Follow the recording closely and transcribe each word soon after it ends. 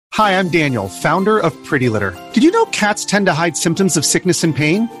Hi, I'm Daniel, founder of Pretty Litter. Did you know cats tend to hide symptoms of sickness and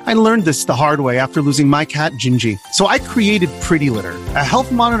pain? I learned this the hard way after losing my cat, Gingy. So I created Pretty Litter, a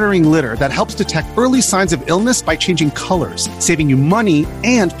health monitoring litter that helps detect early signs of illness by changing colors, saving you money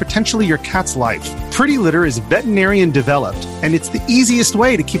and potentially your cat's life. Pretty Litter is veterinarian developed, and it's the easiest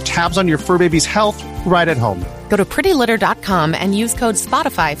way to keep tabs on your fur baby's health right at home. Go to prettylitter.com and use code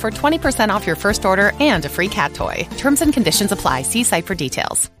SPOTIFY for 20% off your first order and a free cat toy. Terms and conditions apply. See site for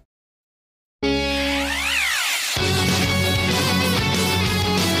details.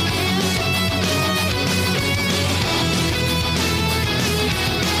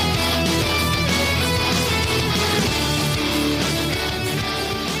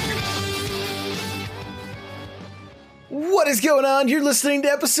 What is going on? You're listening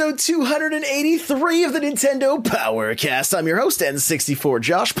to episode 283 of the Nintendo Powercast. I'm your host, N64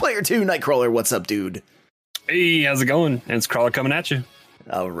 Josh, Player 2, Nightcrawler. What's up, dude? Hey, how's it going? It's Crawler coming at you.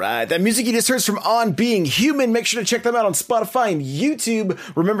 All right. That music you just heard is from On Being Human. Make sure to check them out on Spotify and YouTube.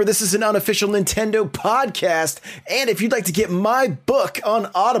 Remember, this is an unofficial Nintendo podcast. And if you'd like to get my book on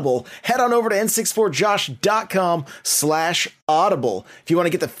Audible, head on over to n64josh.com/audible. If you want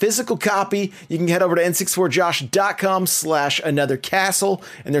to get the physical copy, you can head over to n64josh.com/anothercastle.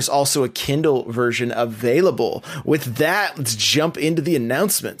 And there's also a Kindle version available. With that, let's jump into the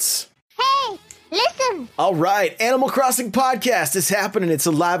announcements. Hey! Listen! All right, Animal Crossing Podcast is happening. It's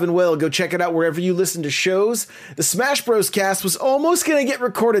alive and well. Go check it out wherever you listen to shows. The Smash Bros. Cast was almost going to get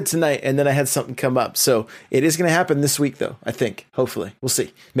recorded tonight, and then I had something come up. So it is going to happen this week, though, I think. Hopefully. We'll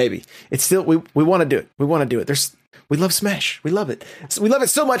see. Maybe. It's still, we want to do it. We want to do it. We love Smash. We love it. We love it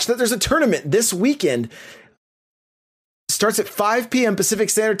so much that there's a tournament this weekend. Starts at 5 p.m. Pacific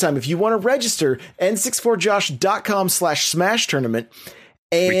Standard Time. If you want to register, n64josh.com/smash tournament.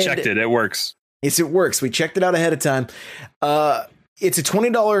 And we checked it. It works. Yes, it works. We checked it out ahead of time. It's a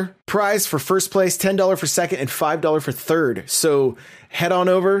 $20 prize for first place, $10 for second, and $5 for third. So head on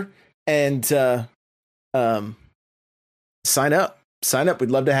over and sign up. Sign up.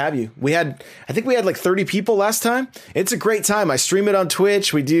 We'd love to have you. I think we had like 30 people last time. It's a great time. I stream it on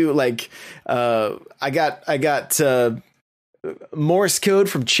Twitch. We do like, I got Morse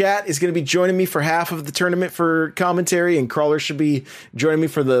Code from chat is going to be joining me for half of the tournament for commentary, and Crawler should be joining me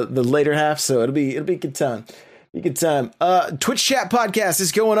for the later half. So it'll be a good time. Twitch chat podcast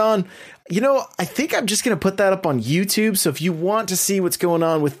is going on. You know, I think I'm just going to put that up on YouTube. So if you want to see what's going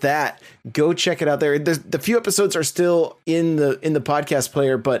on with that, go check it out there. The few episodes are still in the podcast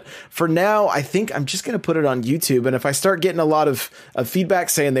player, but for now, I think I'm just going to put it on YouTube. And if I start getting a lot of feedback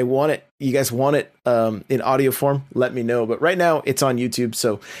saying you guys want it in audio form, let me know. But right now it's on YouTube.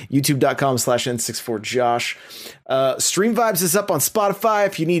 So youtube.com/n64josh. Stream Vibes is up on Spotify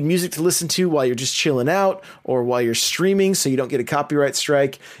if you need music to listen to while you're just chilling out or while you're streaming so you don't get a copyright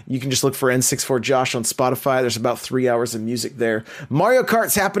strike. You can just look for N64Josh on Spotify. There's about 3 hours of music there. Mario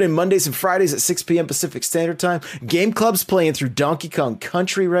Kart's happening Mondays and Fridays at 6 p.m. Pacific Standard Time. Game Club's playing through Donkey Kong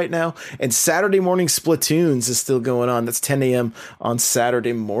Country right now. And Saturday morning Splatoons is still going on. That's 10 a.m. on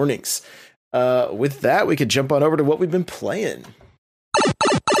Saturday mornings. With that, we could jump on over to what we've been playing.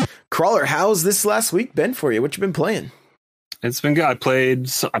 Crawler, how's this last week been for you? What you been playing? It's been good. I played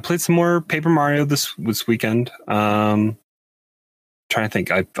some more Paper Mario this weekend. Trying to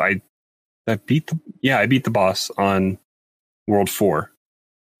think. I beat the boss on World 4.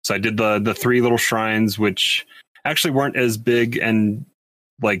 So I did the 3 little shrines, which actually weren't as big and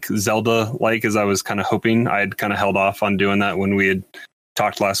like Zelda like as I was kind of hoping. I had kind of held off on doing that when we had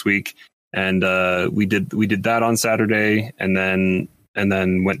talked last week, and we did that on Saturday, and then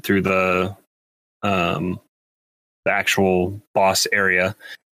went through the actual boss area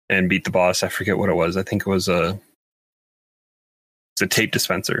and beat the boss. I forget what it was. I think it was it's a tape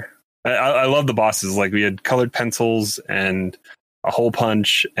dispenser. I love the bosses. Like, we had colored pencils and a hole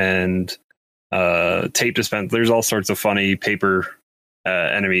punch and tape dispenser. There's all sorts of funny paper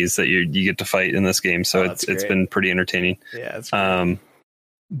enemies that you get to fight in this game. So it's been pretty entertaining. Yeah, it's great.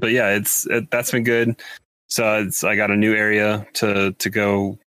 But yeah, that's been good. So I got a new area to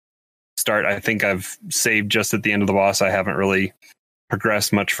go start. I think I've saved just at the end of the boss. I haven't really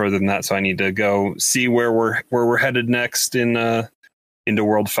progressed much further than that. So I need to go see where we're headed next into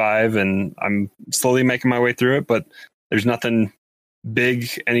World 5, and I'm slowly making my way through it, but there's nothing big,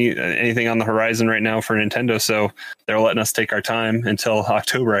 anything on the horizon right now for Nintendo. So they're letting us take our time until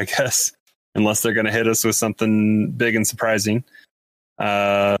October, I guess, unless they're going to hit us with something big and surprising.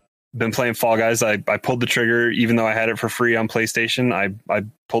 Been playing Fall Guys. I pulled the trigger, even though I had it for free on PlayStation. I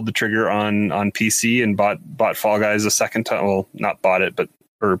pulled the trigger on PC and bought Fall Guys a second time. Well, not bought it, but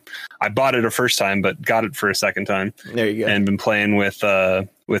or I bought it a first time, but got it for a second time. There you go. And been playing with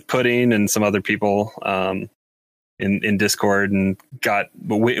Pudding and some other people in Discord, and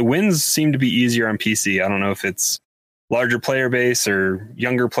wins seem to be easier on PC. I don't know if it's larger player base or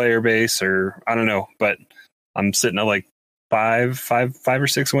younger player base, or I don't know, but I'm sitting at like five or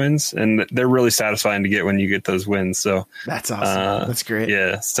six wins, and they're really satisfying to get when you get those wins. So that's awesome. That's great.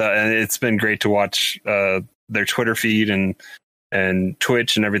 Yeah. So, and it's been great to watch their Twitter feed and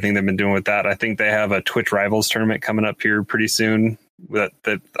Twitch and everything they've been doing with that. I think they have a Twitch Rivals tournament coming up here pretty soon. That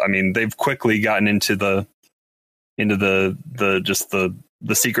I mean, they've quickly gotten into the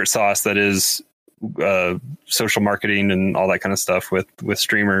secret sauce that is social marketing and all that kind of stuff with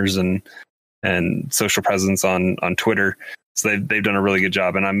streamers and social presence on Twitter. So they've done a really good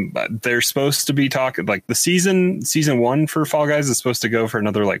job, and they're supposed to be talking like the season 1 for Fall Guys is supposed to go for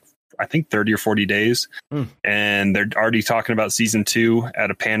another like I think 30 or 40 days, and they're already talking about season 2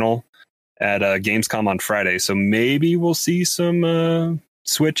 at a panel at Gamescom on Friday. So maybe we'll see some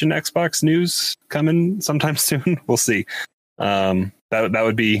Switch and Xbox news coming sometime soon. We'll see. That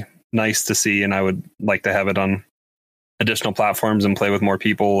would be nice to see, and I would like to have it on additional platforms and play with more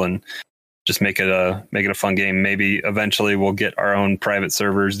people and just make it a fun game. Maybe eventually we'll get our own private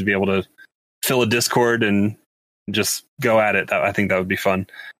servers to be able to fill a Discord and just go at it. I think that would be fun.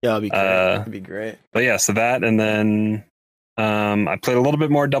 Yeah, that'd be great. That'd be great. But yeah, so that, and then I played a little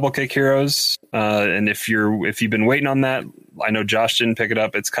bit more Double Kick Heroes. And if you've been waiting on that, I know Josh didn't pick it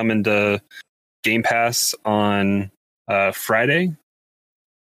up. It's coming to Game Pass on Friday,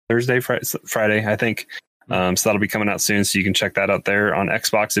 I think. So that'll be coming out soon, so you can check that out there on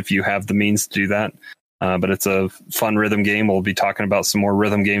Xbox if you have the means to do that. But it's a fun rhythm game. We'll be talking about some more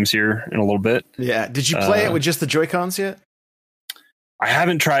rhythm games here in a little bit. Yeah. Did you play it with just the Joy-Cons yet? I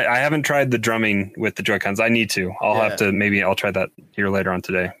haven't tried the drumming with the Joy-Cons. I need to. I'll try that here later on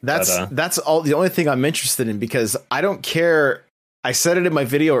today. That's all. The only thing I'm interested in, because I don't care. I said it in my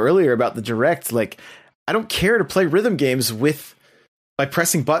video earlier about the Direct. Like, I don't care to play rhythm games by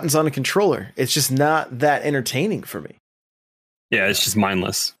pressing buttons on a controller. It's just not that entertaining for me. Yeah, it's just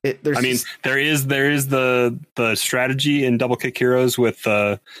mindless. There is the strategy in Double Kick Heroes with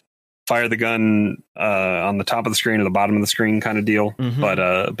fire the gun on the top of the screen or the bottom of the screen kind of deal. Mm-hmm. But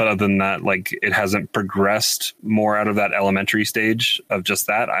other than that, like, it hasn't progressed more out of that elementary stage of just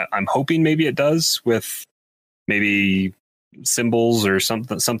that. I'm hoping maybe it does with maybe cymbals or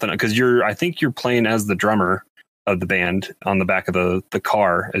something, because I think you're playing as the drummer of the band on the back of the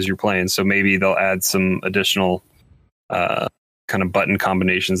car as you're playing. So maybe they'll add some additional kind of button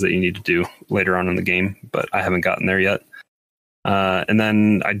combinations that you need to do later on in the game, but I haven't gotten there yet. And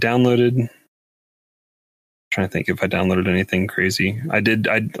then I downloaded, trying to think if I downloaded anything crazy. I did.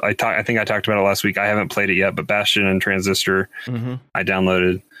 I think I talked about it last week. I haven't played it yet, but Bastion and Transistor, I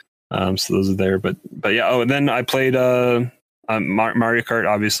downloaded. So those are there, but yeah. Oh, and then I played Mario Kart.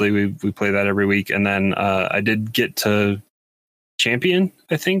 Obviously we play that every week. And then I did get to Champion,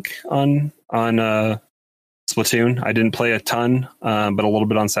 I think, on Splatoon. I didn't play a ton, but a little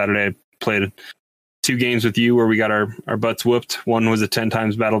bit on Saturday. I played 2 games with you where we got our butts whooped. One was a 10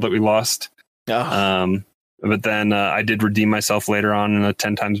 times battle that we lost. But then I did redeem myself later on in a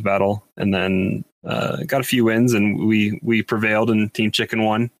 10 times battle, and then got a few wins, and we prevailed, and Team Chicken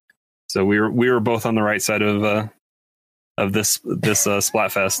won. So we were both on the right side of this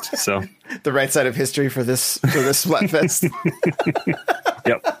Splatfest. So the right side of history for this Splatfest.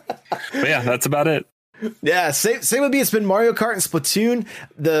 Yep. But yeah, that's about it. Yeah, same with me. It's been Mario Kart and Splatoon.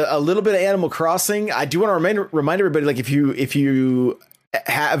 A little bit of Animal Crossing. I do want to remind everybody, like, if you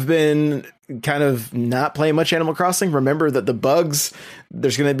have been kind of not playing much Animal Crossing, remember that the bugs,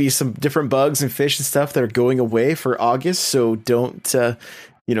 there's going to be some different bugs and fish and stuff that are going away for August. So don't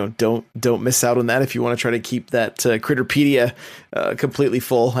miss out on that if you want to try to keep that Critterpedia completely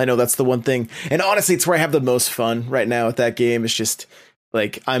full. I know that's the one thing, and honestly, it's where I have the most fun right now with that game. It's just,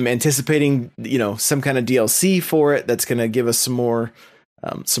 like, I'm anticipating, some kind of DLC for it that's going to give us some more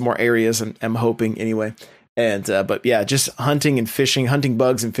areas, and I'm hoping anyway. And but yeah, just hunting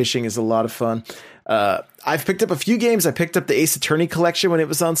bugs and fishing is a lot of fun. I've picked up a few games. I picked up the Ace Attorney collection when it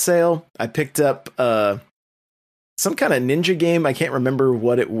was on sale. I picked up some kind of ninja game. I can't remember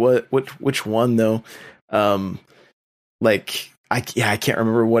which one though. I can't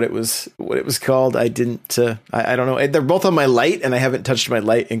remember what it was called. I didn't. I don't know. They're both on my Lite, and I haven't touched my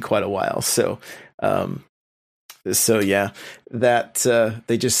Lite in quite a while. So yeah, that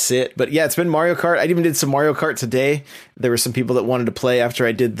they just sit. But yeah, it's been Mario Kart. I even did some Mario Kart today. There were some people that wanted to play after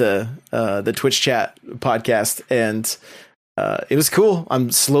I did the Twitch chat podcast, and it was cool.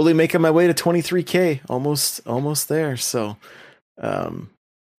 I'm slowly making my way to 23K, almost there. So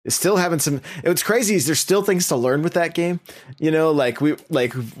Still having some. What's crazy is there's still things to learn with that game. You know, like we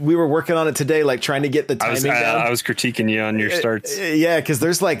were working on it today, like trying to get the timing down. I was critiquing you on your starts. Yeah, because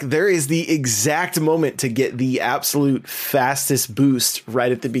there is the exact moment to get the absolute fastest boost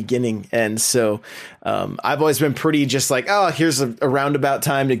right at the beginning, and so I've always been pretty just like, oh, here's a roundabout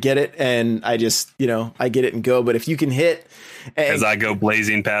time to get it, and I just I get it and go. But if you can hit. As I go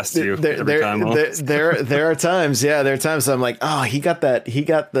blazing past you every time. There are times, there are times I'm like, oh, he got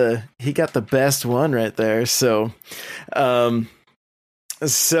the best one right there. So,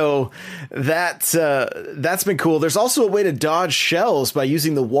 that's been cool. There's also a way to dodge shells by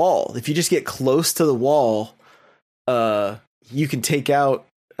using the wall. If you just get close to the wall, you can take out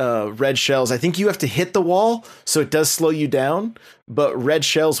red shells. I think you have to hit the wall, so it does slow you down. But red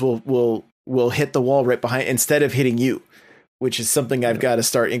shells will hit the wall right behind instead of hitting you, which is something I've got to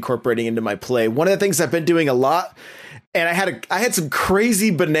start incorporating into my play. One of the things I've been doing a lot, and I had some crazy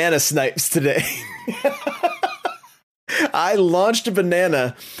banana snipes today. I launched a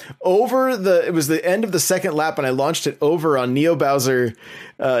banana over it was the end of the second lap, and I launched it over on Neo Bowser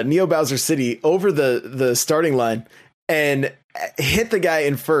City over the starting line, and hit the guy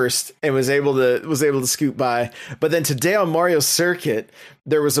in first and was able to scoot by. But then today on Mario Circuit,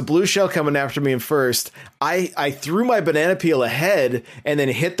 there was a blue shell coming after me in first. I threw my banana peel ahead and then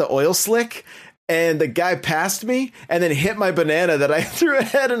hit the oil slick, and the guy passed me and then hit my banana that I threw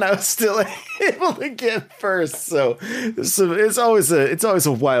ahead, and I was still able to get first. So it's always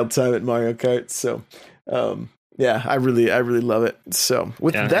a wild time at Mario Kart. So yeah, I really love it. So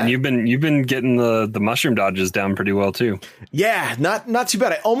with that, and you've been getting the mushroom dodges down pretty well too. Yeah, not too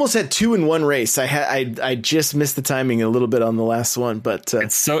bad. I almost had 2 in one race. I just missed the timing a little bit on the last one, but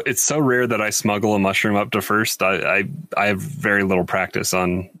it's so rare that I smuggle a mushroom up to first. I have very little practice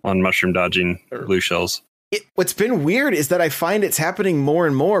on mushroom dodging blue shells. What's been weird is that I find it's happening more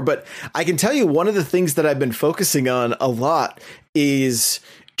and more, but I can tell you one of the things that I've been focusing on a lot is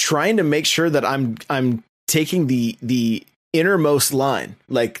trying to make sure that I'm taking the innermost line,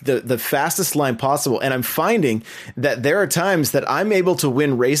 like the fastest line possible. And I'm finding that there are times that I'm able to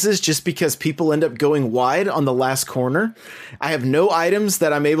win races just because people end up going wide on the last corner. I have no items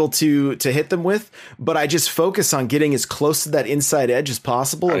that I'm able to hit them with, but I just focus on getting as close to that inside edge as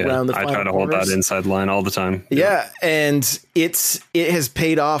possible around the final I try to corners. hold that inside line all the time. Yeah. And it has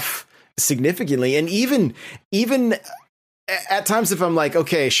paid off significantly. And even at times, if I'm like,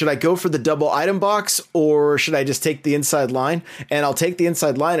 okay, should I go for the double item box or should I just take the inside line? And I'll take the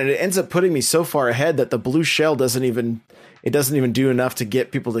inside line, and it ends up putting me so far ahead that the blue shell doesn't even do enough to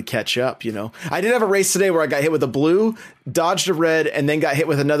get people to catch up. I did have a race today where I got hit with a blue, dodged a red, and then got hit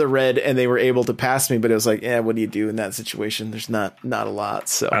with another red, and they were able to pass me. But it was like, what do you do in that situation? There's not a lot.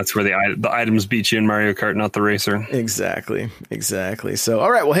 So that's where the items beat you in Mario Kart, not the racer. Exactly. So,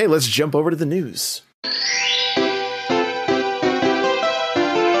 all right, well, hey, let's jump over to the news.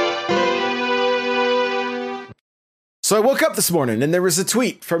 So I woke up this morning and there was a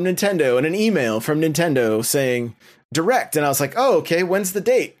tweet from Nintendo and an email from Nintendo saying Direct. And I was like, oh, okay, when's the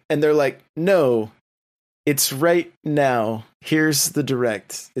date? And they're like, no, it's right now. Here's the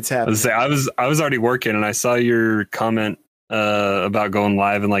Direct. It's happening. I was already working and I saw your comment about going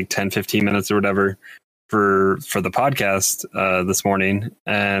live in like 10-15 minutes or whatever for the podcast this morning.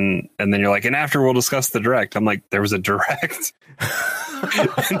 And then you're like, and after we'll discuss the Direct. I'm like, there was a Direct.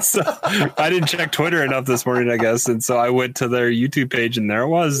 And so I didn't check Twitter enough this morning, I guess. And so I went to their YouTube page and there it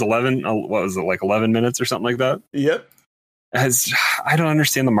was 11 minutes or something like that. Yep. I don't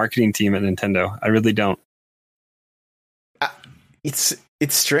understand the marketing team at Nintendo. I really don't. It's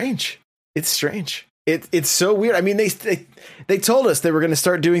strange. It's strange. It's so weird. I mean, they told us they were going to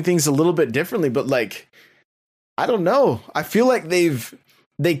start doing things a little bit differently, but like, I don't know. I feel like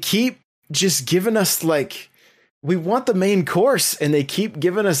they keep just giving us like, we want the main course, and they keep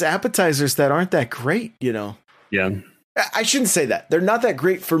giving us appetizers that aren't that great, Yeah. I shouldn't say that. They're not that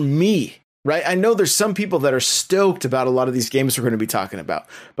great for me, right? I know there's some people that are stoked about a lot of these games we're going to be talking about,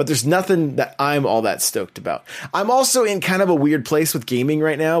 but there's nothing that I'm all that stoked about. I'm also in kind of a weird place with gaming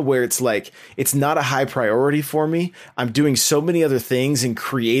right now where it's like, it's not a high priority for me. I'm doing so many other things and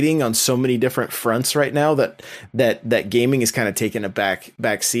creating on so many different fronts right now that gaming is kind of taking a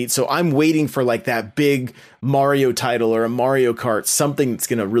back seat. So I'm waiting for like that big Mario title or a Mario Kart, something that's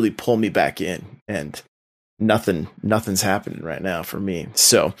going to really pull me back in, and nothing's happening right now for me.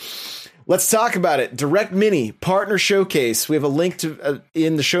 So let's talk about it. Direct Mini Partner Showcase. We have a link to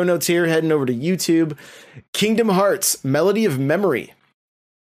in the show notes here, heading over to YouTube. Kingdom Hearts Melody of Memory.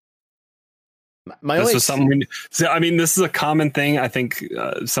 This is a common thing. I think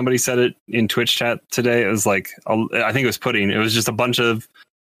somebody said it in Twitch chat today. It was like, I think it was Pudding. It was just a bunch of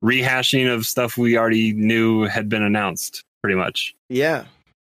rehashing of stuff we already knew had been announced, pretty much. Yeah.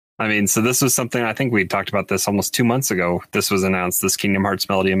 I mean, so this was something, I think we talked about this almost 2 months ago. This was announced, this Kingdom Hearts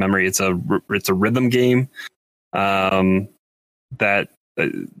Melody of Memory. It's a rhythm game that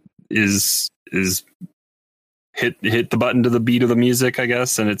is hit the button to the beat of the music, I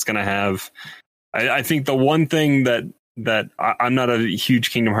guess. And it's going to have, I think the one thing that I'm not a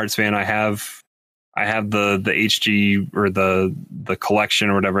huge Kingdom Hearts fan. I have the HG or the collection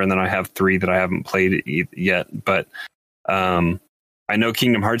or whatever, and then I have 3 that I haven't played yet. But I know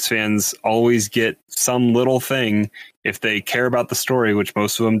Kingdom Hearts fans always get some little thing if they care about the story, which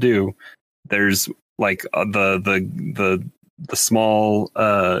most of them do. There's like the small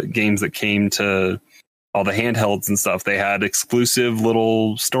games that came to all the handhelds and stuff. They had exclusive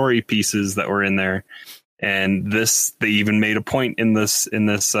little story pieces that were in there, and they even made a point in this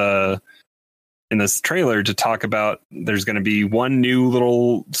trailer to talk about there's going to be one new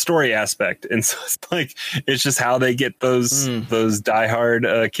little story aspect. And so it's just how they get those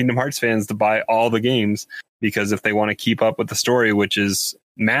diehard Kingdom Hearts fans to buy all the games, because if they want to keep up with the story, which is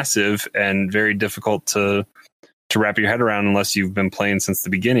massive and very difficult to wrap your head around unless you've been playing since the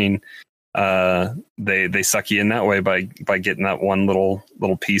beginning, they suck you in that way by getting that one little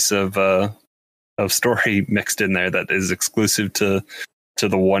piece of story mixed in there that is exclusive to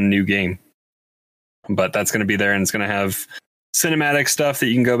the one new game. But that's going to be there, and it's going to have cinematic stuff that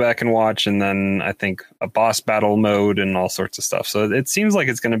you can go back and watch, and then I think a boss battle mode and all sorts of stuff. So it seems like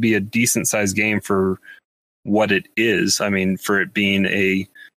it's going to be a decent sized game for what it is. I mean, for it being a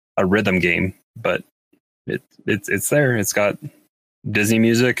rhythm game, but it's there. It's got Disney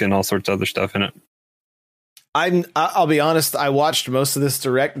music and all sorts of other stuff in it. I'll be honest. I watched most of this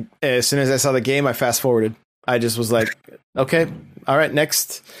direct. As soon as I saw the game, I fast forwarded. I just was like, okay, all right,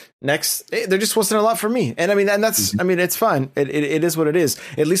 next. There just wasn't a lot for me, and I mean, and that's, I mean, it's fine. It is what it is.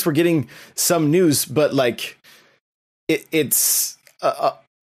 At least we're getting some news, but like, it's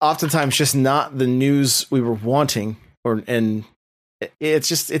oftentimes just not the news we were wanting, and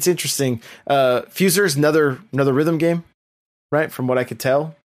it's interesting. Fuser is another rhythm game, right? From what I could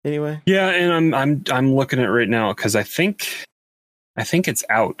tell, anyway. Yeah, and I'm looking at it right now because I think it's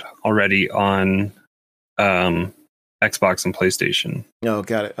out already on Xbox and PlayStation. Oh,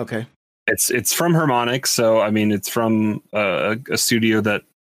 got it. Okay. It's from Harmonix, so I mean, it's from a studio that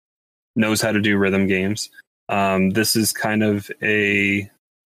knows how to do rhythm games. This is kind of you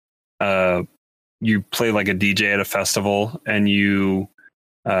play like a DJ at a festival, and you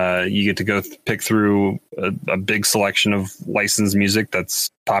get to go pick through a big selection of licensed music that's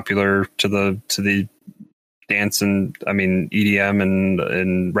popular to the dance, and I mean EDM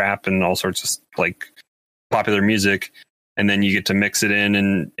and rap and all sorts of like popular music, and then you get to mix it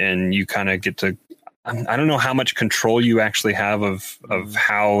in, and you kind of get to, I don't know how much control you actually have of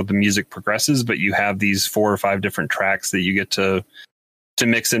how the music progresses, but you have these 4 or 5 different tracks that you get to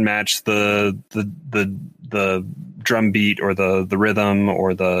mix and match the drum beat or the rhythm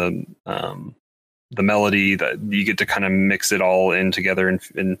or the melody, that you get to kind of mix it all in together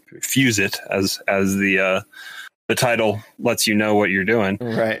and fuse it as the title lets you know what you're doing.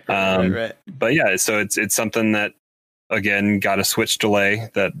 Right. But yeah, so it's something that, again, got a Switch delay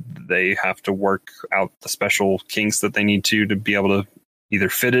that they have to work out the special kinks that they need to be able to either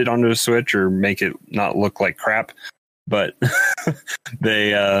fit it onto a Switch or make it not look like crap. But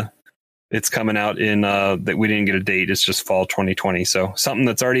it's coming out in that we didn't get a date. It's just fall 2020. So something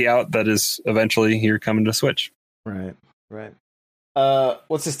that's already out that is eventually here coming to Switch. Right.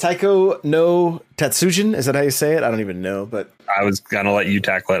 What's this? Taiko no Tatsujin? Is that how you say it? I don't even know, but I was gonna let you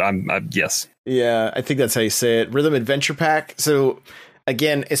tackle it. I'm yes. Yeah, I think that's how you say it. Rhythm Adventure Pack. So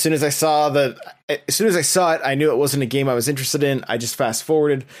again, as soon as I saw it, I knew it wasn't a game I was interested in. I just fast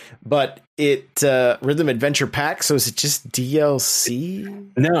forwarded, but Rhythm Adventure Pack. So is it just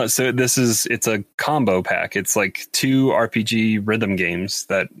DLC? No. So it's a combo pack. It's like 2 RPG rhythm games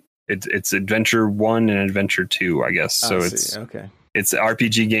that it's Adventure 1 and Adventure 2, I guess. So it's okay. It's an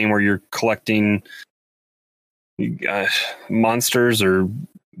RPG game where you're collecting monsters or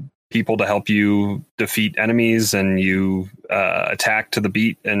people to help you defeat enemies, and you attack to the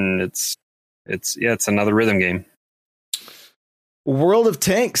beat, and it's another rhythm game. World of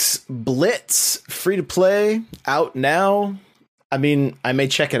Tanks Blitz, free to play, out now. I mean, I may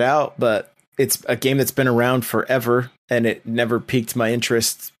check it out, but it's a game that's been around forever, and it never piqued my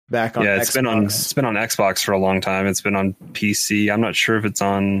interest back on Xbox. It's been on Xbox for a long time. It's been on PC. I'm not sure if it's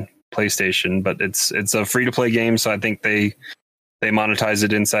on PlayStation, but it's a free to play game, so I think they monetize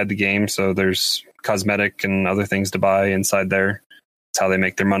it inside the game. So there's cosmetic and other things to buy inside there. That's how they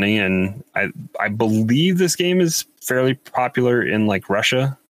make their money. And I believe this game is fairly popular in like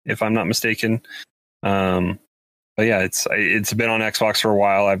Russia. if I'm not mistaken. But yeah, it's been on Xbox for a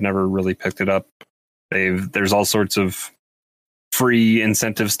while. I've never really picked it up. There's all sorts of free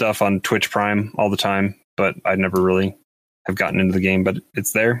incentive stuff on Twitch Prime all the time, but I never really have gotten into the game. But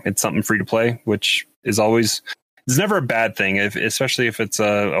it's there. It's something free to play, which is never a bad thing, especially if it's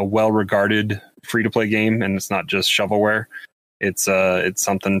a well-regarded free to play game and it's not just shovelware. It's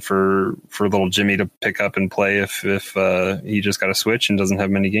something for little Jimmy to pick up and play if he just got a Switch and doesn't have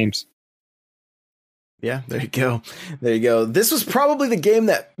many games. Yeah, there you go. There you go. This was probably the game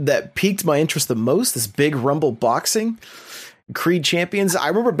that piqued my interest the most, this Big Rumble Boxing, Creed Champions. I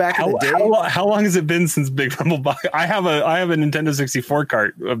remember back in the day. How long has it been since Big Rumble Boxing? I have a Nintendo 64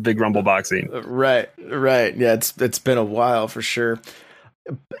 cart of Big Rumble Boxing. Right. Yeah, it's been a while for sure.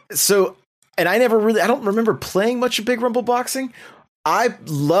 So, and I don't remember playing much of Big Rumble Boxing. I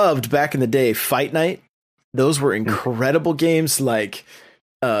loved back in the day Fight Night. Those were incredible games, like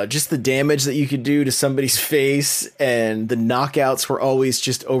just the damage that you could do to somebody's face, and the knockouts were always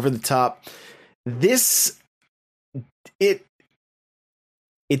just over the top.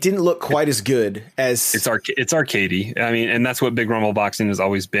 It didn't look quite as good as it's arcadey. I mean, and that's what Big Rumble Boxing has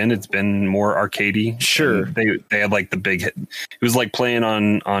always been. It's been more arcadey. Sure. And they had like the big head. It was like playing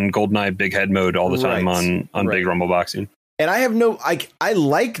on GoldenEye big head mode all the time on Big Rumble Boxing. And I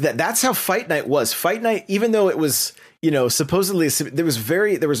like that. That's how Fight Night was. Fight Night, even though it was, supposedly there was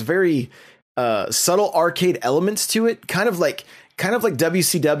very subtle arcade elements to it, kind of like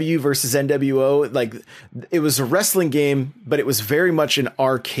WCW versus NWO. Like, it was a wrestling game, but it was very much an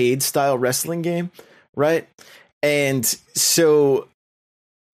arcade style wrestling game, right? And so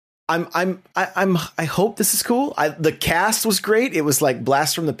I hope this is cool. The cast was great. It was like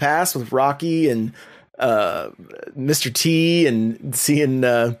Blast from the Past with Rocky and Mr. T, and seeing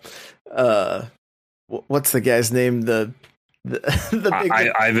what's the guy's name? The big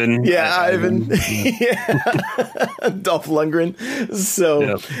Ivan. Yeah, Ivan. Yeah. Dolph Lundgren.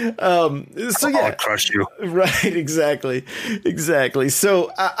 So, I'll crush you. Right. Exactly.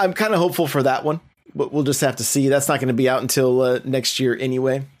 So I'm kind of hopeful for that one, but we'll just have to see. That's not going to be out until next year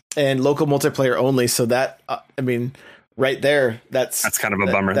anyway, and local multiplayer only. So that, right there, that's kind of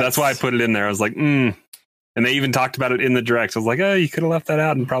a bummer. That's why I put it in there. I was like, And they even talked about it in the direct. I was like, oh, you could have left that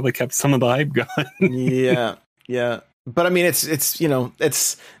out and probably kept some of the hype going. Yeah. But I mean, it's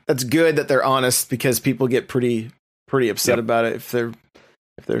that's good that they're honest, because people get pretty upset about it if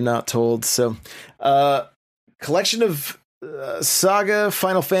they're not told. So, collection of Saga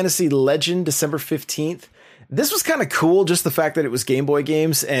Final Fantasy Legend, December 15th. This was kind of cool, just the fact that it was Game Boy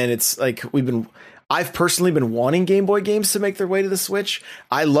games, and it's like I've personally been wanting Game Boy games to make their way to the Switch.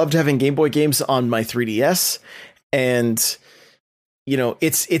 I loved having Game Boy games on my 3DS, and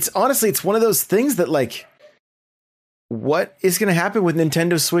it's honestly, it's one of those things that, like, what is going to happen with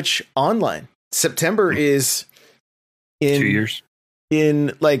Nintendo Switch Online? September is in 2 years,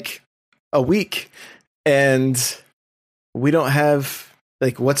 in like a week, and we don't have,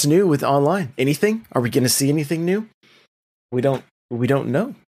 like, what's new with online? Anything? Are we going to see anything new? We don't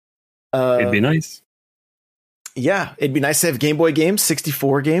know. It'd be nice. Yeah, it'd be nice to have Game Boy games,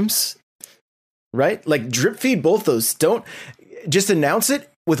 64 games, right? Like, drip feed both those. Don't just announce it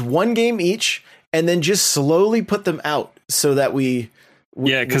with one game each, and then just slowly put them out so that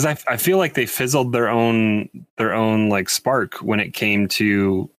because I feel like they fizzled their own like spark when it came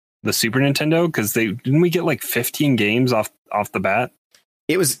to the Super Nintendo, because didn't we get like 15 games off the bat?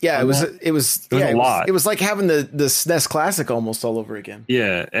 It was a lot. It was like having the SNES Classic almost all over again.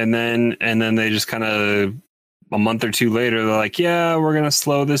 Yeah, and then they just kind of a month or two later, they're like, yeah, we're gonna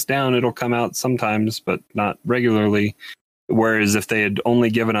slow this down. It'll come out sometimes, but not regularly. Whereas if they had only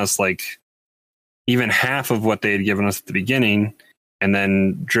given us like even half of what they had given us at the beginning, and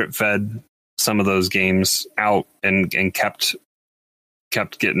then drip fed some of those games out and kept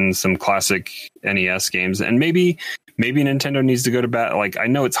getting some classic NES games, and maybe Nintendo needs to go to bat. Like, I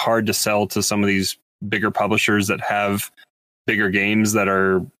know it's hard to sell to some of these bigger publishers that have bigger games that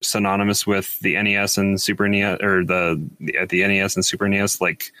are synonymous with the NES and Super NES, or the NES and Super NES,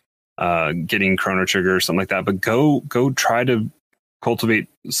 like getting Chrono Trigger or something like that. But go try to cultivate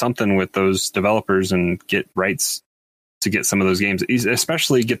something with those developers and get rights to get some of those games,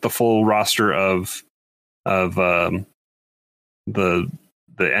 especially get the full roster of the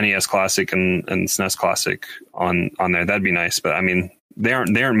NES Classic and SNES Classic on there. That'd be nice. But I mean, they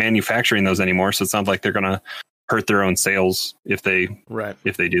aren't manufacturing those anymore, so it's not like they're going to hurt their own sales if they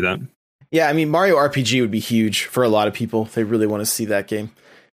do that. Yeah, I mean, Mario RPG would be huge for a lot of people. They really want to see that game.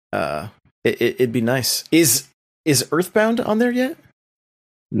 It'd be nice. Is Earthbound on there yet?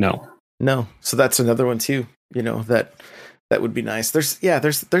 No. So that's another one too, that That would be nice. There's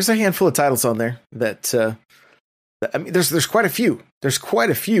a handful of titles on there that I mean, there's quite a few. There's quite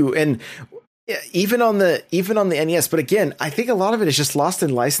a few, and even on the NES. But again, I think a lot of it is just lost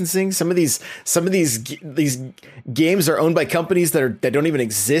in licensing. Some of these games are owned by companies that don't even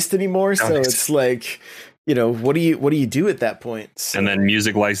exist anymore. So it's like, what do you do at that point? So, and then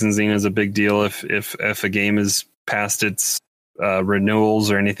music licensing is a big deal. If a game is past its renewals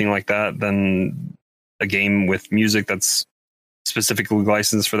or anything like that, then a game with music that's specifically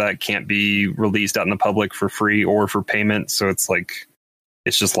licensed for that can't be released out in the public for free or for payment. So it's like,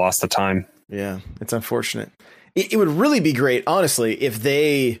 it's just lost the time. Yeah, it's unfortunate. It would really be great, honestly, if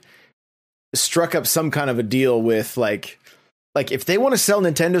they struck up some kind of a deal with like if they want to sell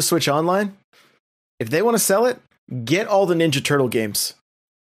Nintendo Switch Online, if they want to sell it, get all the Ninja Turtle games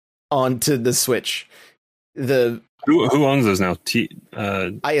onto the Switch. Who owns those now?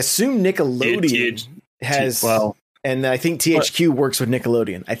 I assume Nickelodeon has. And I think THQ works with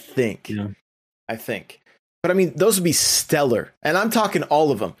Nickelodeon. I think. But I mean, those would be stellar. And I'm talking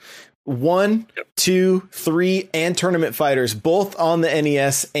all of them. 1, 2, 3, and Tournament Fighters, both on the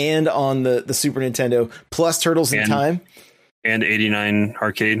NES and on the Super Nintendo, plus Turtles in Time. And 89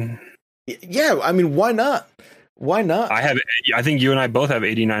 Arcade. Yeah, I mean, why not? Why not? I think you and I both have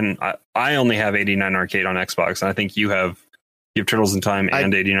 89. I only have 89 Arcade on Xbox, and I think you have Turtles in Time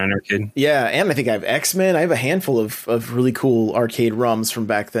and 89 Arcade. Yeah, and I think I have X-Men. I have a handful of really cool arcade ROMs from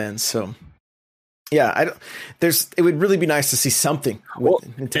back then. So, yeah, it would really be nice to see something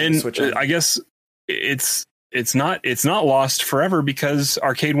with Nintendo Switch on. I guess it's not lost forever because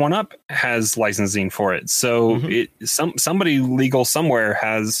Arcade 1-Up has licensing for it. So somebody legal somewhere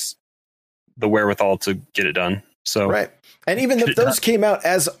has the wherewithal to get it done. So right. And even if those came out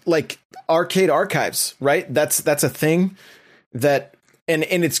as like arcade archives, right? That's a thing. That and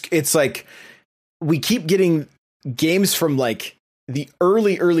it's like we keep getting games from like the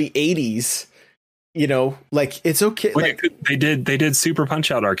early 80s, like it's okay. Like they did Super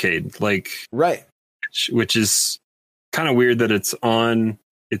Punch Out Arcade, like right, which is kind of weird that it's on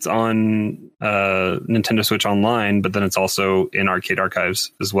Nintendo Switch Online, but then it's also in Arcade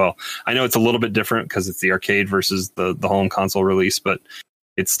Archives as well. I know it's a little bit different because it's the arcade versus the home console release, but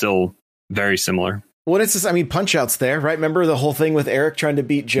it's still very similar. What is this? I mean, Punch Out's there, right? Remember the whole thing with Eric trying to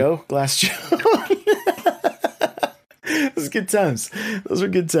beat Joe, Glass Joe? Those good times. Those were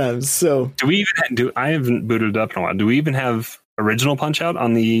good times. So, I haven't booted it up in a while. Do we even have original Punch Out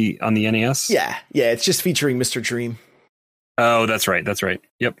on the NES? Yeah. It's just featuring Mr. Dream. Oh, that's right.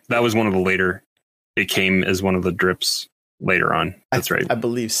 Yep, that was one of the later. It came as one of the drips later on. That's right. I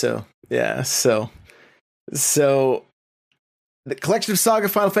believe so. Yeah. So. The Collection of Saga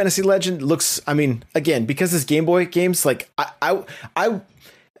Final Fantasy Legend looks, I mean, again, because it's Game Boy games, like I'm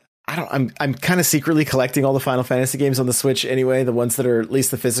kind of secretly collecting all the Final Fantasy games on the Switch anyway, the ones that are at least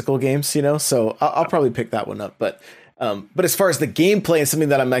the physical games, so I'll probably pick that one up. But as far as the gameplay and something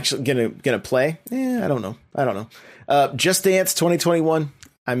that I'm actually gonna play, I don't know. Just Dance 2021.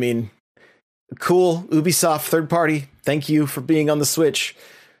 I mean, cool. Ubisoft third party. Thank you for being on the Switch.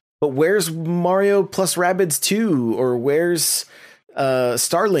 But where's Mario plus Rabbids 2? Or where's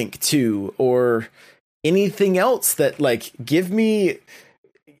Starlink 2? Or anything else that, like, give me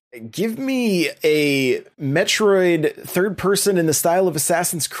a Metroid third person in the style of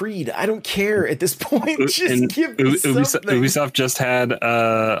Assassin's Creed. I don't care at this point. Just give me something. Ubisoft just had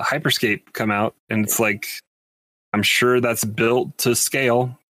Hyperscape come out, and it's like, I'm sure that's built to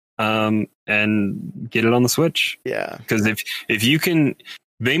scale and get it on the Switch. Yeah. Because if you can...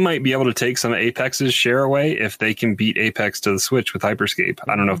 They might be able to take some of Apex's share away if they can beat Apex to the Switch with Hyperscape.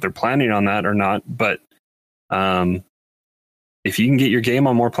 I don't know if they're planning on that or not, but if you can get your game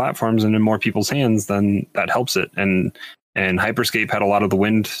on more platforms and in more people's hands, then that helps it. And Hyperscape had a lot of the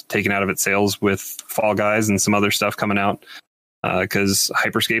wind taken out of its sails with Fall Guys and some other stuff coming out because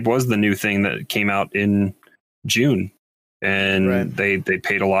Hyperscape was the new thing that came out in June. And right. they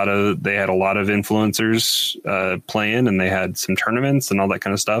had a lot of influencers playing, and they had some tournaments and all that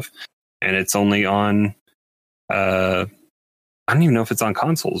kind of stuff. And it's only on I don't even know if it's on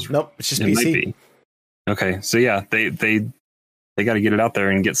consoles. Nope, it's just it PC. Might be. Okay, so yeah, they got to get it out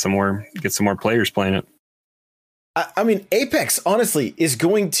there and get some more players playing it. I mean, Apex honestly is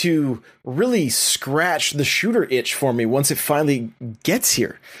going to really scratch the shooter itch for me once it finally gets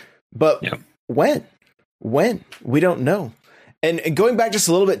here. But when? We don't know. And going back just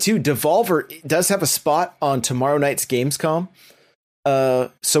a little bit too, Devolver does have a spot on tomorrow night's Gamescom.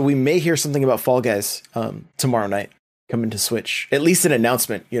 So we may hear something about Fall Guys tomorrow night coming to Switch. At least an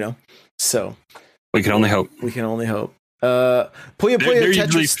announcement, So we can only hope. We can only hope. Puyo Puyo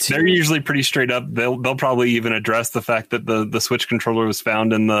Tetris 2. They're usually pretty straight up. They'll probably even address the fact that the Switch controller was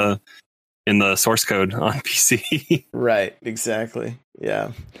found in the source code on PC. Right, exactly.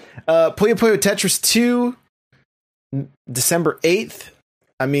 Yeah. Puyo Puyo Tetris 2, December 8th.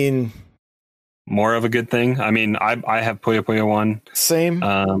 I mean, more of a good thing. I mean, I have Puyo Puyo 1. Same.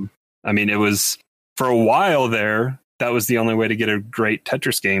 I mean, it was for a while there, that was the only way to get a great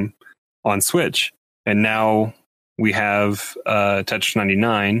Tetris game on Switch. And now we have Tetris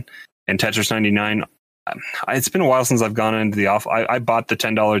 99, and Tetris 99. It's been a while since I've gone into the off. I bought the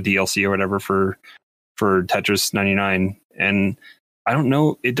 $10 DLC or whatever for Tetris 99, and I don't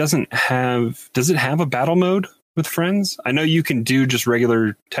know. It doesn't have. Does it have a battle mode with friends? I know you can do just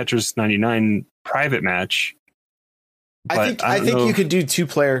regular Tetris 99 private match. I think you could do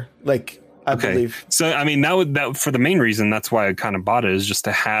 2-player. I believe. So I mean, that for the main reason, that's why I kind of bought it, is just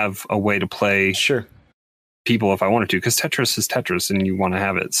to have a way to play. Sure. People if I wanted to, because Tetris is Tetris and you want to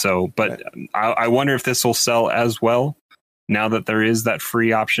have it. So, but right. I wonder if this will sell as well now that there is that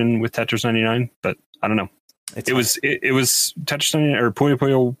free option with Tetris 99. But I don't know. It was Tetris 99 or Puyo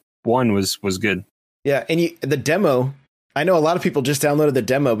Puyo 1 was good. Yeah, and the demo. I know a lot of people just downloaded the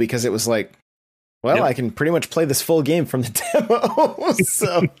demo because it was like, well, yep. I can pretty much play this full game from the demo.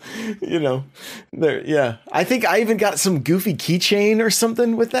 So, there. Yeah, I think I even got some goofy keychain or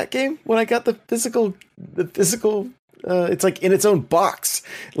something with that game when I got the physical. It's like in its own box,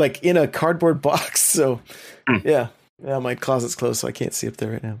 like in a cardboard box. So, yeah, my closet's closed, so I can't see up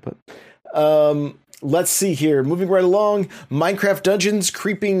there right now. But let's see here. Moving right along, Minecraft Dungeons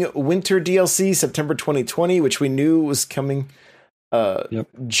Creeping Winter DLC, September 2020, which we knew was coming.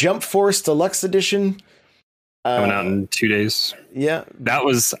 Jump Force Deluxe Edition coming out in 2 days. Yeah, that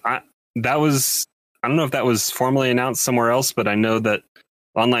was I don't know if that was formally announced somewhere else, but I know that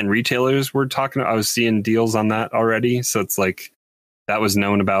online retailers were talking. I was seeing deals on that already, so it's like that was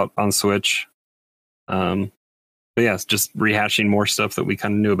known about on Switch. But yeah, it's just rehashing more stuff that we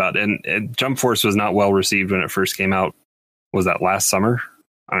kind of knew about. And Jump Force was not well received when it first came out. Was that last summer?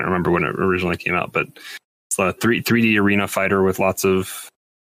 I don't remember when it originally came out, but it's a 3D arena fighter with lots of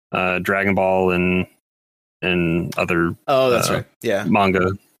Dragon Ball and other. Oh, that's right. Yeah,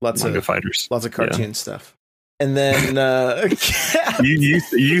 manga of fighters, lots of cartoon stuff. And then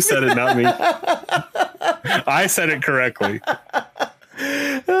you said it, not me. I said it correctly.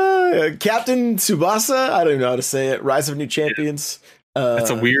 Captain Tsubasa. I don't even know how to say it. Rise of New Champions. It's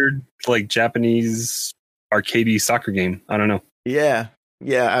a weird, like, Japanese arcadey soccer game. I don't know. Yeah.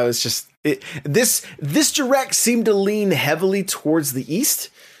 I was just this direct seemed to lean heavily towards the East,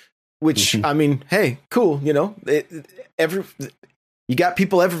 which I mean, hey, cool. You got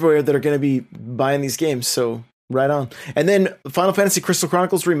people everywhere that are going to be buying these games, so right on. And then Final Fantasy Crystal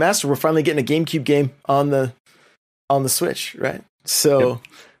Chronicles Remastered. We're finally getting a GameCube game on the Switch, right? So,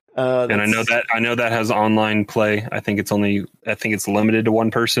 and I know that has online play. I think it's limited to one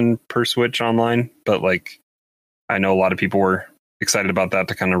person per Switch online, but like, I know a lot of people were excited about that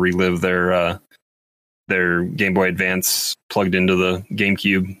to kind of relive their Game Boy Advance plugged into the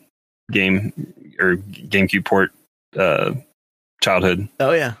GameCube game or GameCube port childhood.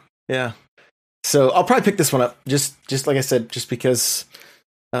 Oh yeah. So I'll probably pick this one up just like I said, just because.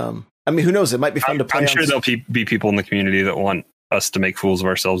 I mean, who knows? It might be fun to play. I'm sure there'll be people in the community that want us to make fools of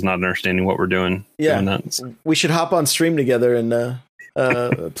ourselves, not understanding what we're doing. Yeah, doing that. So. We should hop on stream together and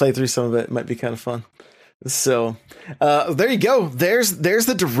play through some of it. It might be kind of fun. So there you go. There's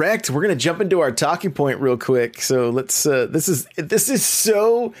the direct. We're gonna jump into our talking point real quick. So let's. This is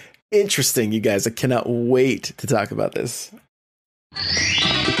so interesting, you guys. I cannot wait to talk about this.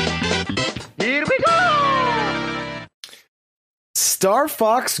 Here we go. Star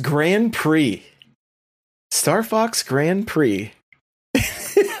Fox Grand Prix. Star Fox Grand Prix.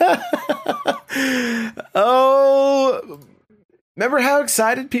 Oh, remember how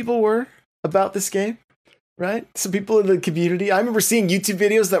excited people were about this game? Right? Some people in the community. I remember seeing YouTube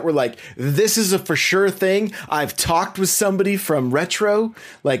videos that were like, this is a for sure thing. I've talked with somebody from Retro.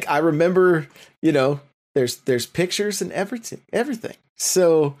 Like, I remember, there's pictures and everything.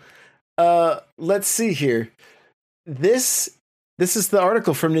 So let's see here. This is the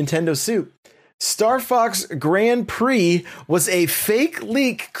article from Nintendo Soup. Star Fox Grand Prix was a fake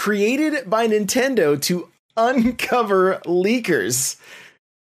leak created by Nintendo to uncover leakers.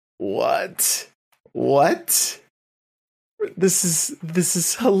 What? This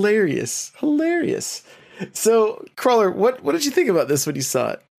is hilarious. So, Crawler, what did you think about this when you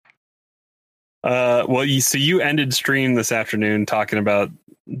saw it? Well, you ended stream this afternoon talking about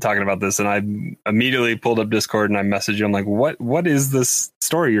talking about this, and I immediately pulled up Discord and I messaged you. I'm like, what is this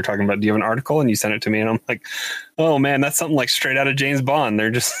story you're talking about? Do you have an article? And you sent it to me, and I'm like, oh man, that's something like straight out of James Bond.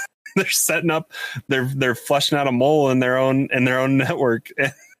 They're just they're setting up, they're fleshing out a mole in their own network.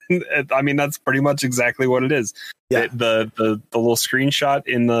 I mean, that's pretty much exactly what it is. Yeah. The little screenshot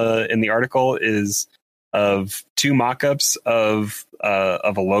in the article is of two mock-ups of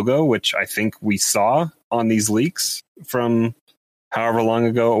a logo, which I think we saw on these leaks from however long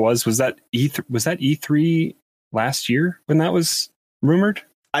ago it was. Was that E3 last year when that was rumored?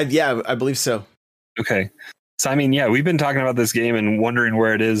 I believe so. Okay. So, I mean, yeah, we've been talking about this game and wondering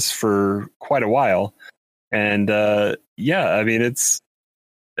where it is for quite a while. And yeah, I mean, it's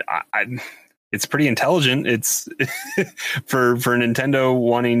pretty intelligent. It's for Nintendo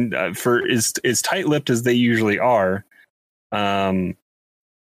wanting for as tight-lipped as they usually are. Being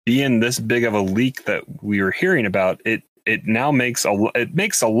this big of a leak that we were hearing about, it now makes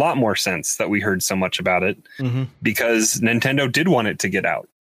a lot more sense that we heard so much about it, because Nintendo did want it to get out.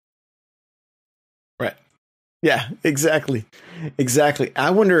 Right. Yeah, exactly.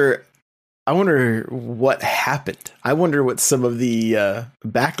 I wonder what happened. I wonder what some of the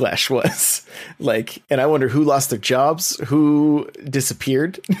backlash was like, and I wonder who lost their jobs, who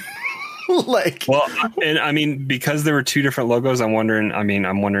disappeared. Like, well, and I mean, because there were two different logos, I'm wondering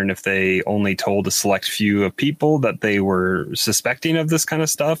if they only told a select few of people that they were suspecting of this kind of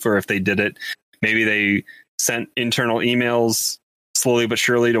stuff, or if they did it, maybe they sent internal emails slowly but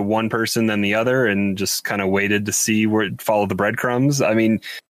surely to one person then the other, and just kind of waited to see where it followed the breadcrumbs. I mean,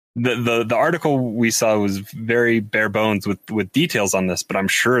 the article we saw was very bare bones with details on this, but I'm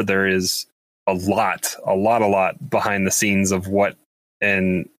sure there is a lot behind the scenes of what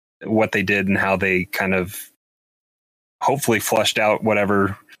they did and how they kind of hopefully flushed out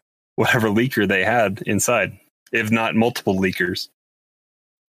whatever leaker they had inside, if not multiple leakers.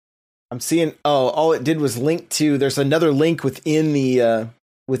 I'm seeing, all it did was link to, there's another link within the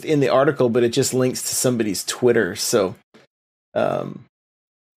article, but it just links to somebody's Twitter. So, yeah,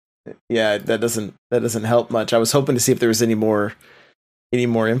 that doesn't help much. I was hoping to see if there was any more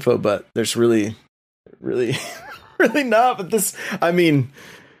info, but there's really not. But this, I mean,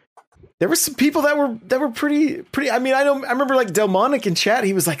 there were some people that were pretty. I mean, I remember like Delmonic in chat.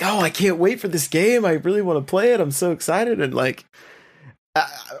 He was like, "Oh, I can't wait for this game. I really want to play it. I'm so excited." And like,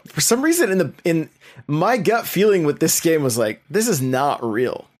 for some reason, in my gut feeling with this game was like, this is not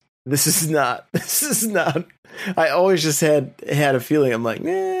real. This is not. I always just had a feeling. I'm like,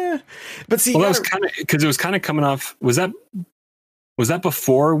 nah. But see, well, that was kind of because it was kind of coming off. Was that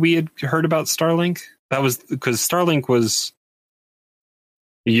before we had heard about Starlink? That was because Starlink was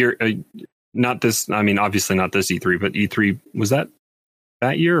not this. I mean, obviously not this E3, but E3 was that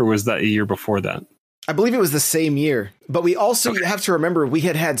year, or was that a year before that? I believe it was the same year. But we also have to remember we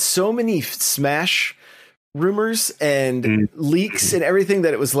had so many Smash rumors and leaks and everything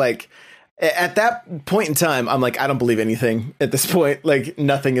that it was like, at that point in time, I'm like, I don't believe anything at this point. Like,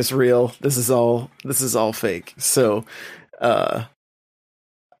 nothing is real. This is all fake. So,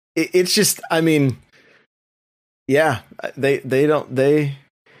 it's just, I mean, yeah, if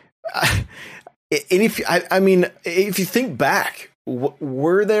you think back,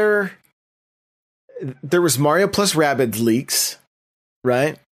 were there was Mario plus Rabbids leaks,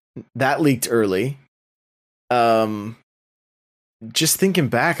 right? That leaked early. Just thinking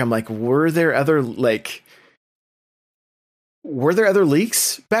back, I'm like, were there other leaks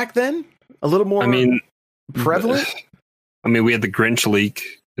back then? A little more, prevalent? I mean, we had the Grinch leak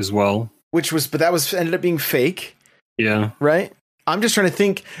as well, but that ended up being fake. Yeah. Right. I'm trying to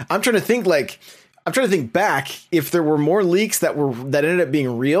think back if there were more leaks that ended up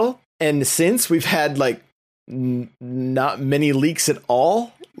being real. And since we've had like not many leaks at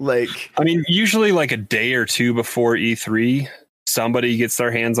all, like, I mean, usually like a day or two before E3, somebody gets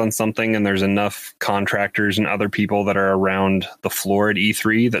their hands on something and there's enough contractors and other people that are around the floor at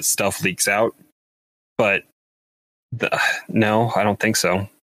E3 that stuff leaks out. But no, I don't think so.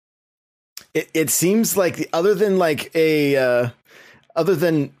 It seems like other than a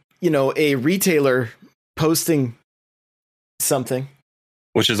retailer posting something,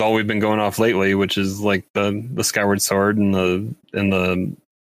 which is all we've been going off lately, which is like the Skyward Sword and the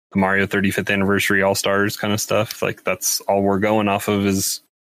Mario 35th Anniversary All-Stars kind of stuff. Like, that's all we're going off of is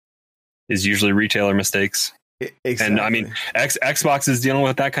usually retailer mistakes. Exactly. And I mean, Xbox is dealing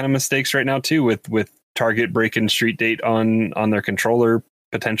with that kind of mistakes right now too, with Target breaking street date on their controller,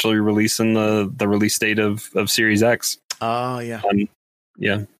 potentially releasing the release date of Series X. Oh yeah.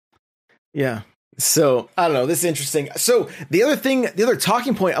 Yeah. Yeah. So I don't know. This is interesting. So the other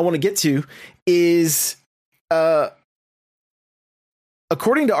talking point I want to get to is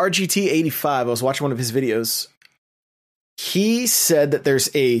according to RGT85, I was watching one of his videos. He said that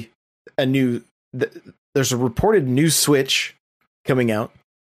there's a reported new Switch coming out,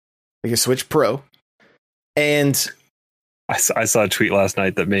 like a Switch Pro, and I saw a tweet last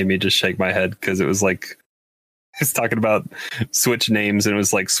night that made me just shake my head because it was like it's talking about Switch names and it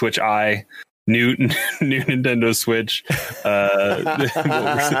was like Switch I, new Nintendo Switch,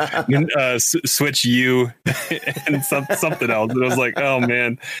 Switch U, and something else. It was like, oh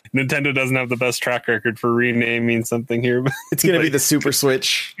man, Nintendo doesn't have the best track record for renaming something here. It's going to be the Super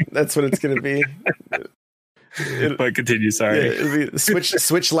Switch. That's what it's going to be. But continue. Sorry, yeah, it'll be the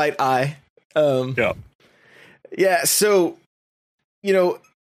Switch Lite I. Yeah. So,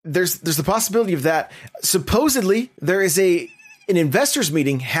 there's the possibility of that. Supposedly, there is an investors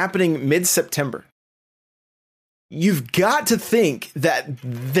meeting happening mid-September. You've got to think that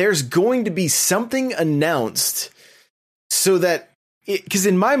there's going to be something announced so that, because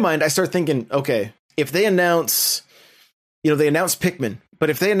in my mind, I start thinking, okay, if they announce, they announce Pikmin, but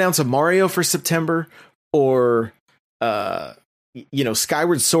if they announce a Mario for September or,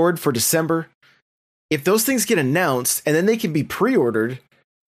 Skyward Sword for December, if those things get announced and then they can be pre-ordered,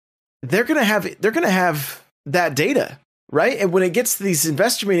 they're going to have that data. Right. And when it gets to these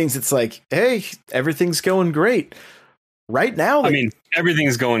investor meetings, it's like, hey, everything's going great right now.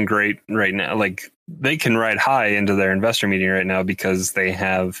 Everything's going great right now. Like they can ride high into their investor meeting right now because they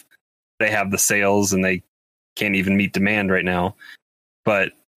have the sales and they can't even meet demand right now.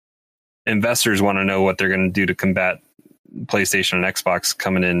 But investors want to know what they're going to do to combat PlayStation and Xbox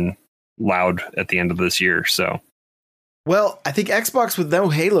coming in loud at the end of this year. So, well, I think Xbox with no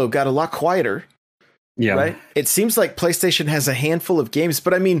Halo got a lot quieter. Yeah. Right. It seems like PlayStation has a handful of games,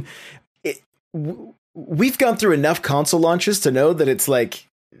 but we've gone through enough console launches to know that it's like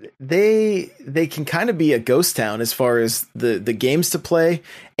they can kind of be a ghost town as far as the games to play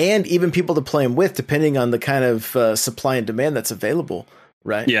and even people to play them with, depending on the kind of supply and demand that's available.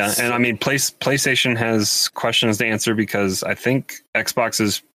 Right. Yeah. So, and PlayStation has questions to answer because I think Xbox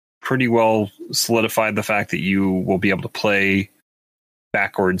has pretty well solidified the fact that you will be able to play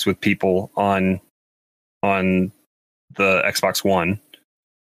backwards with people on the Xbox One.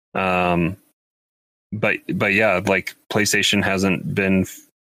 But yeah, like PlayStation hasn't been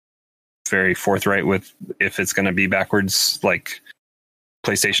very forthright with if it's going to be backwards, like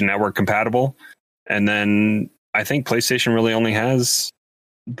PlayStation Network compatible. And then I think PlayStation really only has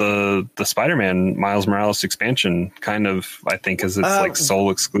the Spider-Man Miles Morales expansion kind of, I think, as its like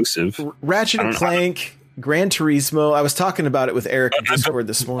sole exclusive. Ratchet and Clank, Gran Turismo. I was talking about it with Eric in Discord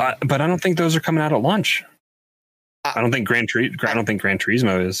this morning. But I don't think those are coming out at launch. I don't think Gran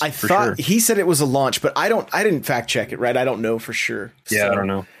Turismo is. I thought he said it was a launch, but I didn't fact check it. Right, I don't know for sure. Yeah, so, I don't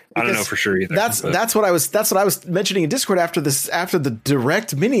know. I don't know for sure either. That's what I was mentioning in Discord after the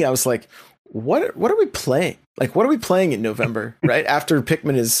Direct Mini. I was like, what are we playing? Like, what are we playing in November? Right after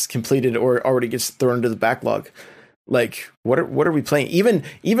Pikmin is completed or already gets thrown into the backlog. Like, what are we playing? Even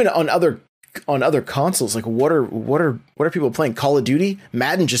on other consoles, like what are people playing? Call of Duty,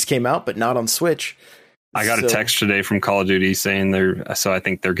 Madden just came out, but not on Switch. I got a text today from Call of Duty saying I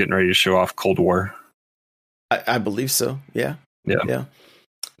think they're getting ready to show off Cold War. I believe so. Yeah. Yeah.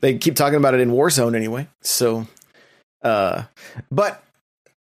 They keep talking about it in Warzone anyway. So, but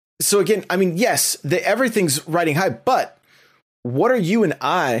so again, yes, everything's riding high, but what are you and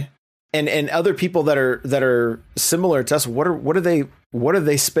I and other people that are similar to us? What are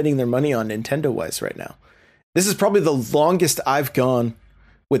they spending their money on Nintendo wise right now? This is probably the longest I've gone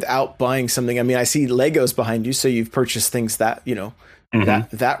without buying something. I see Legos behind you, so you've purchased things that,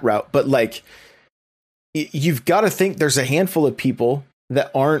 that route. But like, you've got to think there's a handful of people that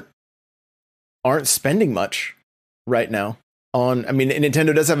aren't spending much right now on.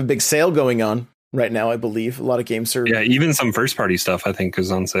 Nintendo does have a big sale going on right now. I believe a lot of games are. Yeah, even some first party stuff I think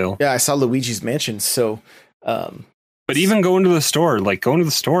is on sale. Yeah, I saw Luigi's Mansion. So, but even going to the store,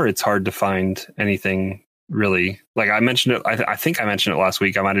 it's hard to find anything. Really, like I mentioned it, I think I mentioned it last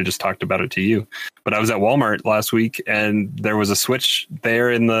week. I might have just talked about it to you, but I was at Walmart last week and there was a Switch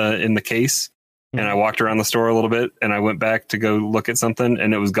there in the case, and I walked around the store a little bit and I went back to go look at something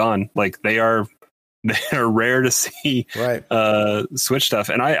and it was gone. Like they are rare to see, right? Switch stuff.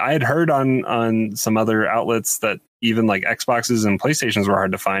 And I had heard on some other outlets that even like Xboxes and PlayStations were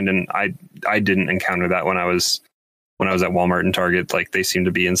hard to find, and I didn't encounter that when I was at Walmart and Target. Like they seem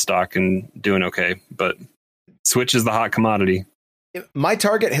to be in stock and doing okay, but Switch is the hot commodity. My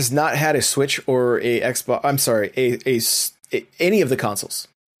Target has not had a Switch or a Xbox. I'm sorry, any of the consoles.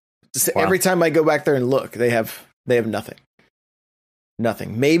 Wow. Every time I go back there and look, they have nothing.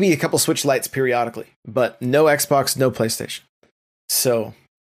 Nothing. Maybe a couple Switch Lites periodically, but no Xbox, no PlayStation. So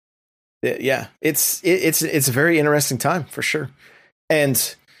yeah, it's a very interesting time for sure.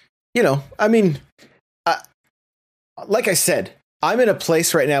 And, you know, I mean, like I said, I'm in a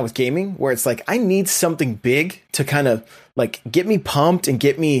place right now with gaming where it's like, I need something big to kind of like get me pumped and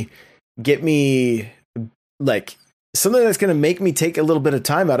get me like something that's going to make me take a little bit of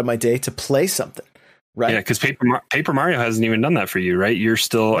time out of my day to play something. Right. Yeah. Because Paper Mario hasn't even done that for you, right? You're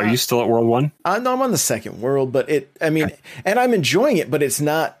still, are you still at World 1? No, I'm on the second world, but and I'm enjoying it, but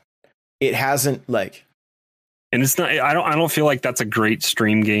it hasn't like, and it's not, I don't feel like that's a great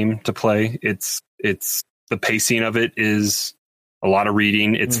stream game to play. It's the pacing of it is a lot of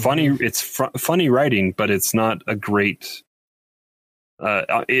reading. It's funny. It's funny writing, but it's not a great,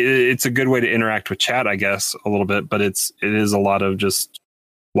 it's a good way to interact with chat, I guess, a little bit, but it is a lot of just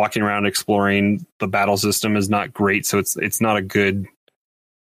walking around, exploring. The battle system is not great. So it's not a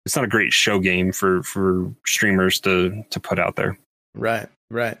great show game for streamers to put out there. Right.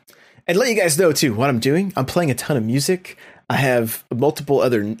 And let you guys know too, what I'm doing. I'm playing a ton of music. I have new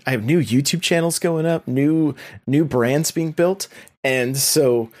YouTube channels going up, new brands being built. And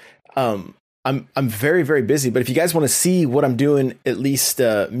so, I'm very, very busy, but if you guys want to see what I'm doing, at least,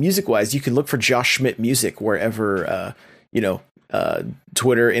 music wise, you can look for Josh Schmidt Music wherever,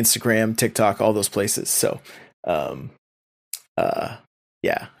 Twitter, Instagram, TikTok, all those places. So,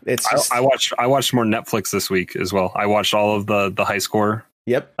 yeah, it's just, I watched more Netflix this week as well. I watched all of the High Score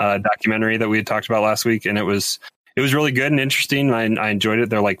documentary that we had talked about last week, and it was really good and interesting. I enjoyed it.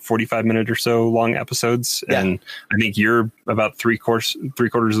 They're like 45-minute or so long episodes, and I think you're about three quarters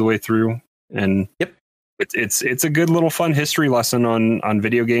of the way through. And it's a good little fun history lesson on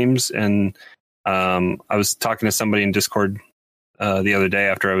video games. And I was talking to somebody in Discord the other day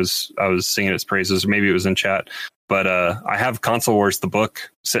after I was singing its praises, or maybe it was in chat. But I have Console Wars, the book,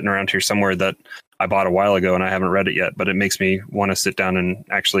 sitting around here somewhere that I bought a while ago, and I haven't read it yet. But it makes me want to sit down and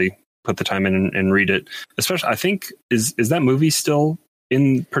actually put the time in and read it. Especially, I think is that movie still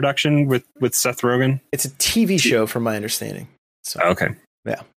in production with Seth Rogen? It's a TV show, from my understanding. So okay,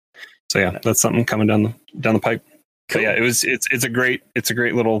 yeah. So yeah, that's something coming down the pipe. Cool. But yeah, it's a great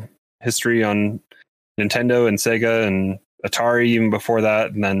little history on Nintendo and Sega and Atari even before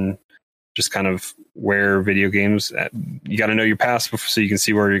that, and then just kind of where video games. You got to know your past so you can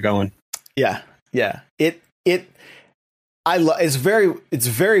see where you're going. Yeah. It's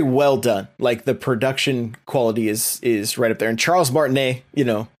very well done. Like the production quality is right up there. And Charles Martinet,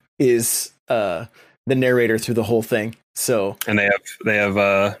 is the narrator through the whole thing. So, and they have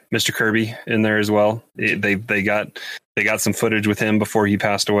Mr. Kirby in there as well. They got some footage with him before he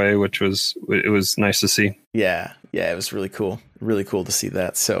passed away, which was nice to see. Yeah, it was really cool. Really cool to see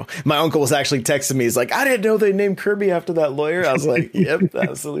that. So my uncle was actually texting me. He's like, I didn't know they named Kirby after that lawyer. I was like, yep,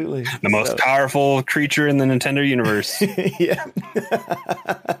 absolutely. The most powerful creature in the Nintendo universe. Yeah.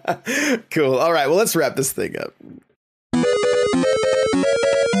 Cool. All right. Well, let's wrap this thing up.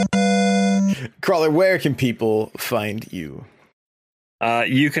 Crawler, where can people find you?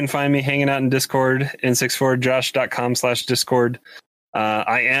 You can find me hanging out in Discord, n64josh.com/Discord.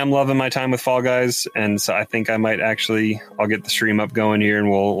 I am loving my time with Fall Guys, and so I think I'll get the stream up going here, and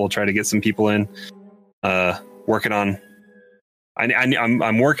we'll try to get some people in. Working on,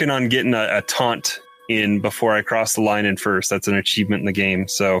 I'm working on getting a taunt in before I cross the line in first. That's an achievement in the game.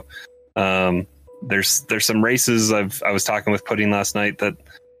 So there's some races I was talking with Pudding last night that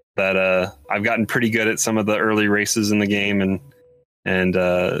I've gotten pretty good at some of the early races in the game, and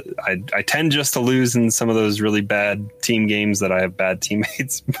I tend just to lose in some of those really bad team games that I have bad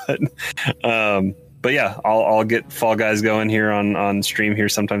teammates. But yeah, I'll get Fall Guys going here on stream here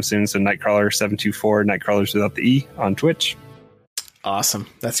sometime soon. So Nightcrawler724, Nightcrawlers without the E on Twitch. Awesome.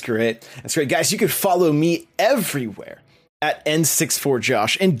 That's great. Guys, you can follow me everywhere at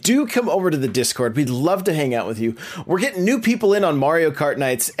N64Josh, and do come over to the Discord. We'd love to hang out with you. We're getting new people in on Mario Kart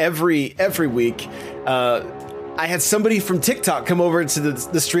nights every week. I had somebody from TikTok come over to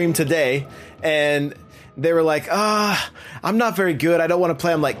the stream today, and they were like, I'm not very good. I don't want to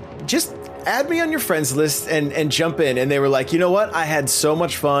play. I'm like, just add me on your friends list and jump in. And they were like, you know what? I had so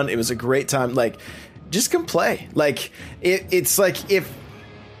much fun. It was a great time. Like, just come play. Like, it's like if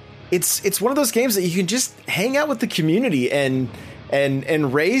it's one of those games that you can just hang out with the community and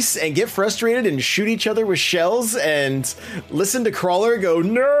race and get frustrated and shoot each other with shells and listen to Crawler go,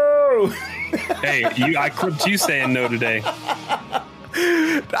 no. Hey, I clipped you saying no today.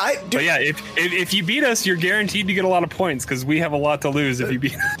 But yeah, if you beat us, you're guaranteed to get a lot of points because we have a lot to lose if you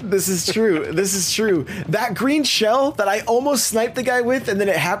beat us. This is true. This is true. That green shell that I almost sniped the guy with, and then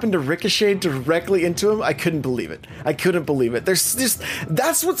it happened to ricochet directly into him. I couldn't believe it. There's just,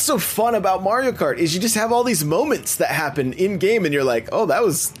 that's what's so fun about Mario Kart is you just have all these moments that happen in game, and you're like, oh, that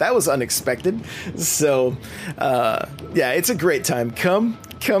was unexpected. So, yeah, it's a great time. Come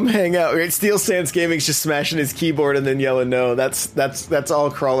hang out. Right? Steel Sands Gaming's just smashing his keyboard and then yelling no. That's all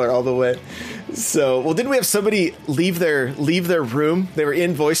Crawler all the way. So, well, didn't we have somebody leave their room? They were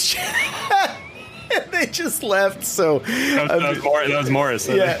in voice chat. And they just left. So that was Morris.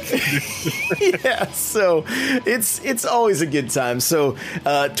 Yeah. Yeah. So it's always a good time. So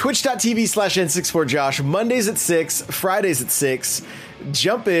twitch.tv/N64Josh, Mondays at 6, Fridays at 6.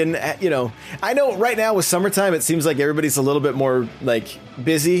 Jump in. I know right now with summertime, it seems like everybody's a little bit more like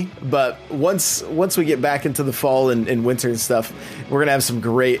busy, but once we get back into the fall and winter and stuff, we're going to have some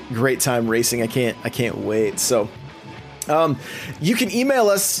great time racing. I can't wait. So, you can email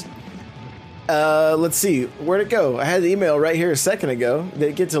us. Let's see, where'd it go? I had the email right here a second ago. Did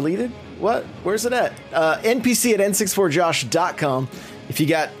it get deleted? What? Where's it at? npc@n64josh.com. If you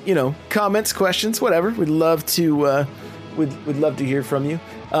got, comments, questions, whatever, we'd love to hear from you.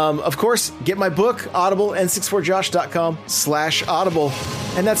 Of course, get my book, Audible, n64josh.com/audible.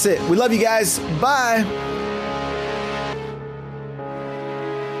 And that's it. We love you guys. Bye.